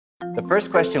The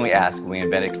first question we asked when we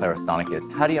invented Clarisonic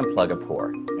is, how do you unplug a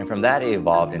pore? And from that, it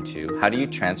evolved into, how do you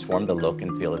transform the look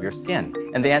and feel of your skin?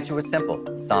 And the answer was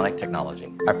simple, sonic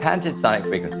technology. Our patented sonic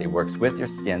frequency works with your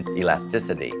skin's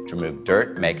elasticity to remove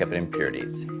dirt, makeup, and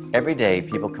impurities. Every day,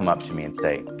 people come up to me and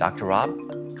say, Dr. Rob,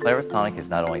 Clarisonic has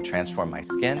not only transformed my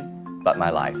skin, but my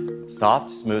life. Soft,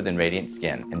 smooth, and radiant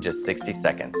skin in just 60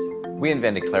 seconds. We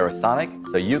invented Clarisonic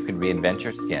so you could reinvent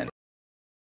your skin.